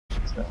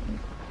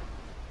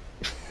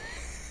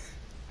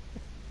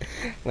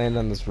Land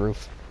on this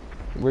roof.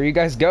 Where are you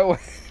guys going?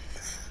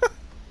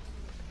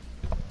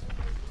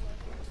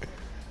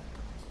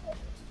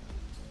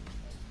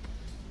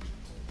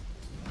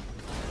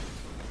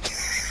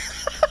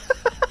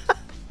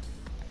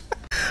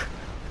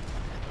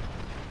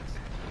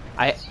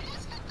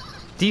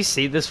 Do you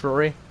see this,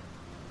 Rory?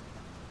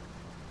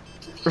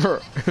 Really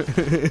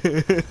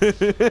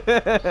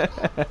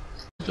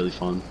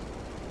fun.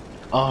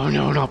 Oh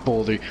no, not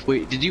Boulder.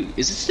 Wait,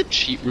 is this the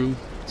cheat room?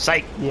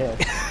 Psych! Yeah.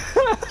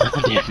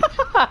 Oh, damn it.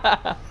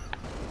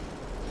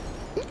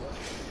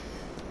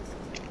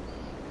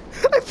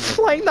 I'm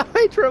flying the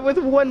Hydra with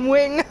one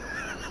wing!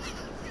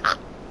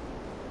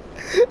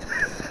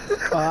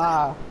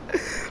 Ah.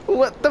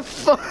 What the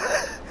fuck?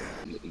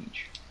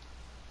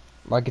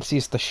 I can see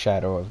it's the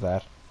shadow of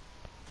that.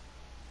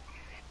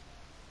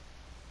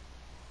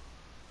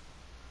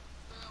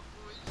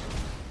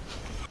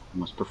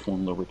 Must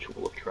perform the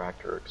ritual of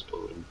tractor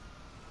exploding.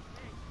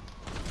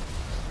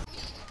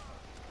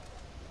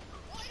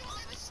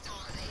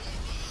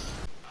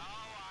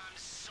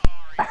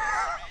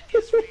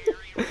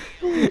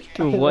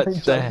 What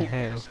the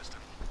hell?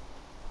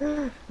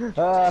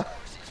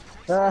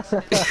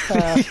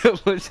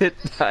 Was it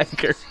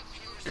Tiger?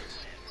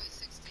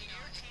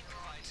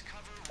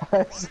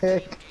 I'm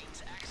sick.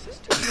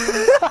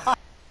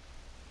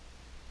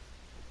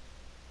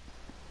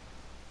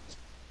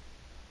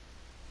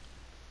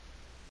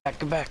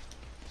 Come back.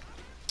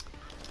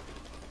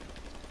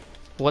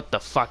 What the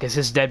fuck is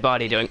his dead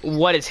body doing?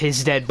 What is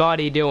his dead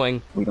body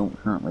doing? We don't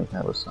currently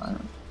have a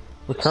siren.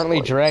 We're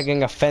currently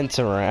dragging a fence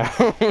around.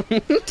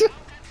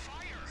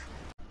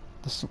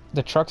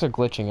 The trucks are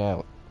glitching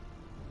out.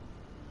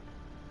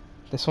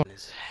 This one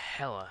is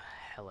hella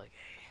gay.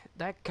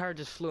 That car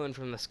just flew in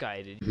from the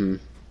sky, did you?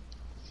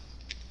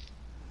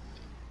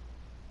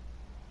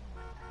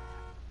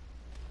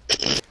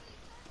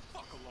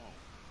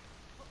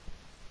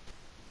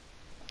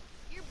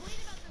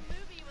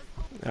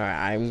 Alright,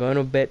 I'm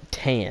gonna bet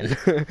 10.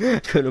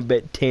 Gonna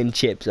bet 10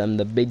 chips. I'm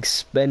the big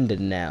spender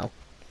now.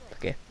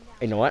 Okay.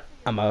 You know what?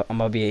 I'm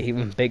gonna be an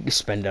even big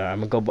spender. I'm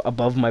gonna go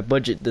above my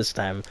budget this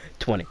time.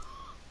 20.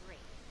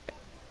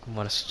 I'm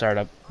gonna start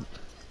up.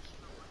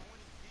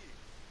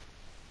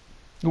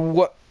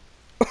 What?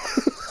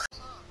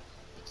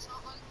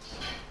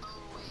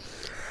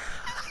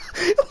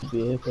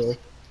 Vehicle.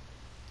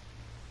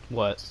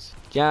 What?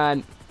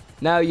 John,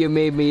 now you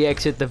made me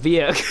exit the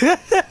vehicle.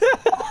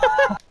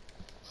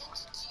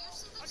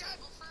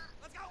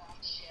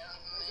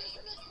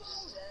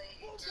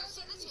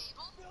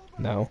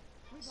 No.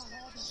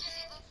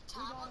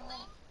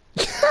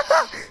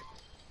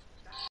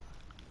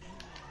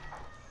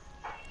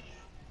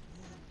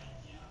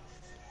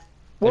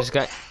 This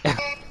guy.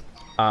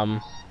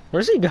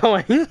 Where's he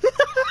going?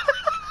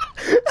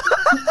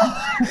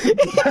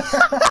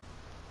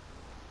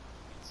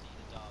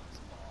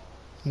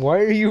 Why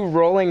are you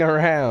rolling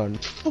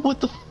around? What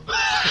the?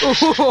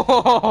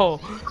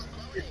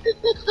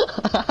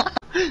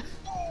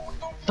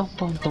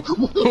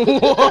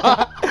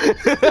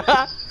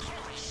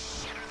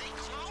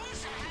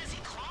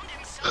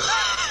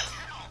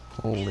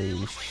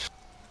 Holy sh...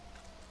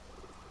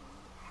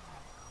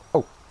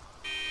 Oh.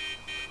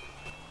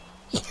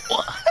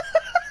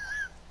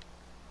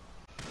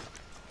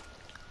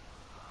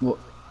 What?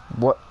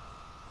 What?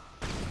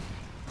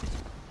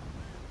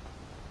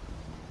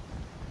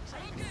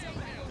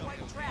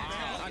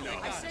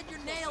 I said your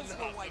nails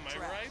were white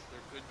trash. Right?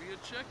 There could be a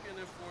check in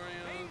it for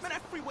you. Man,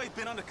 that freeway's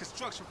been under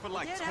construction for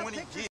like 20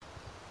 years.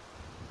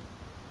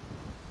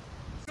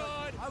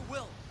 God, I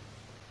will.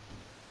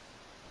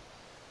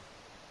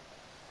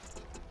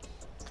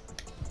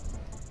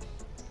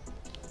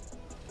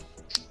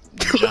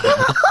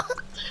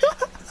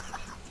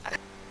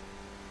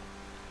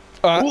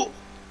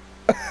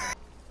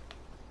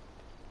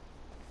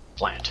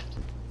 Plant.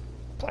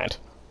 Plant.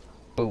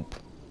 Boop.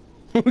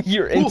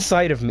 You're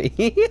inside of me.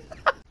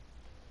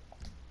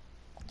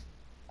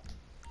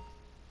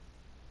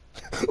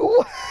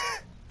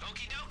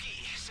 Okie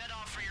dokie, set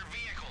off for your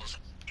vehicles.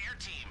 Air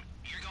team,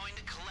 you're going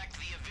to collect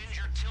the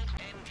Avenger tilt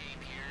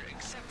endgame here,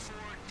 except for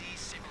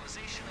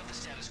destabilization of the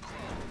status quo.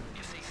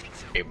 If they think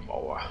they'll... Hey,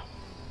 boy.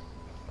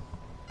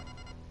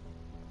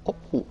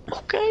 Oh,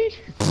 okay.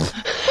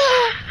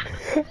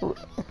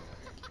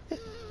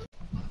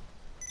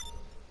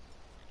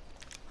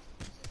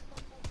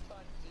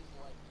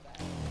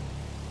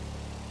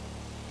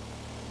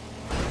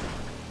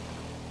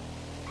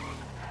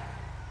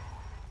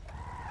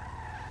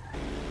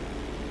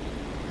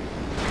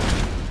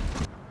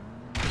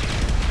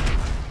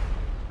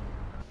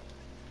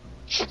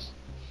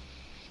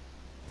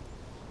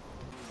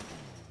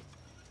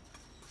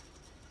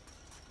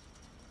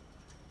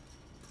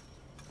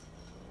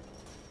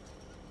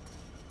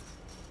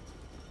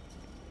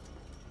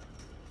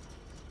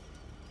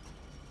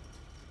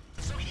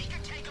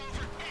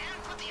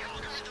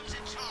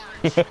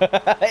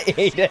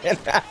 Aiden.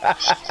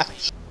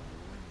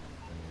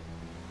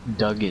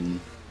 Duggan.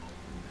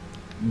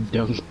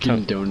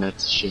 Dunkin'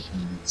 Donuts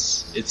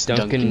shipments. It's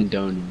Dunkin'- Dunkin'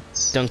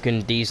 Donuts.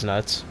 Dunkin' D's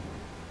nuts.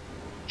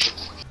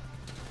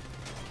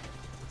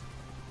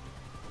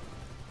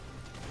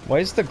 Why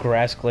is the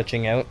grass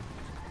glitching out?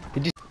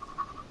 Did you?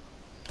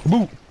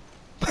 Boo!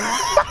 The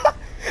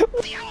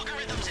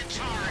algorithm's in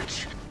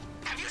charge.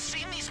 Have you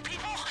seen these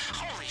people?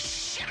 Holy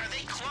shit, are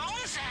they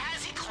clones?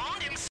 Has he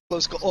cloned himself?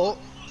 Let's go. Oh,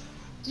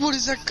 what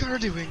is that car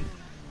doing?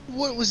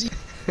 What was he?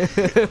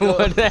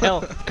 What the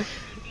hell?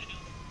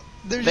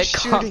 They're That just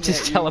cop shooting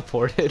just at you.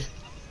 teleported.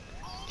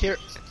 Here.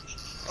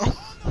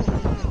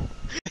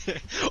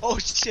 Oh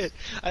shit!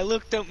 I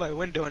looked out my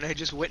window and I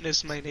just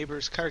witnessed my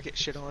neighbor's car get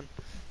shit on.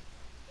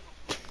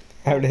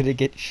 How did it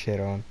get shit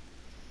on?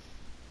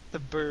 The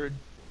bird.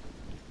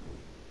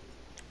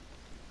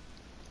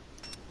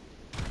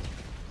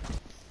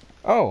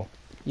 Oh,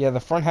 yeah, the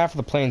front half of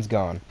the plane's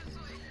gone.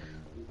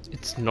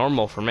 It's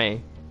normal for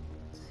me.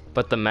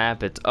 But the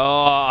map, it's...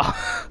 Oh!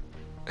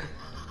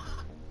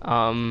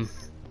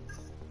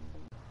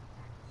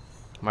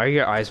 Why are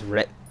your eyes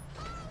red?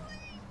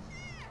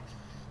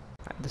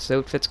 This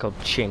outfit's called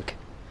Chink.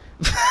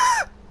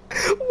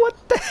 What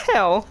the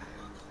hell?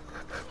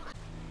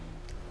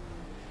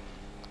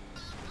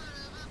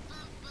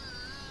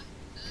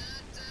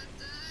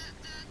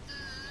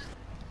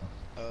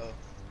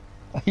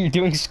 You're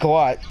doing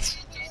squats.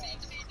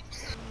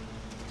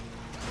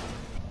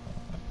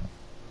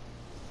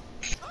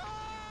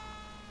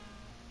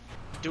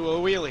 Do a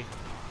wheelie.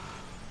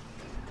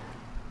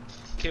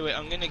 Okay, wait.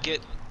 I'm gonna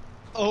get.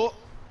 Oh.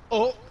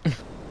 Oh.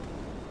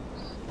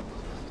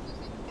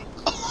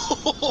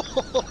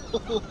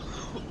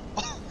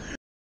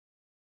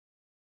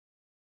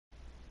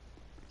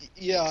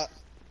 Yeah.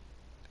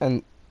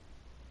 And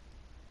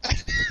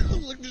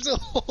Look, there's a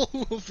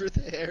hole over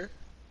there.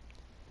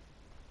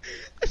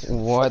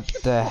 what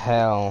the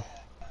hell?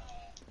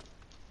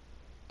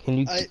 Can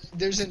you...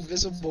 There's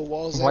invisible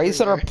walls. Why is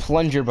there a everywhere.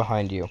 plunger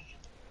behind you?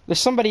 There's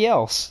somebody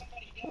else.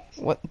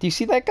 What? Do you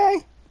see that guy?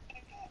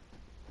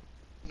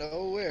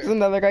 Nowhere. There's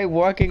another guy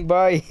walking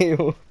by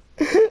you.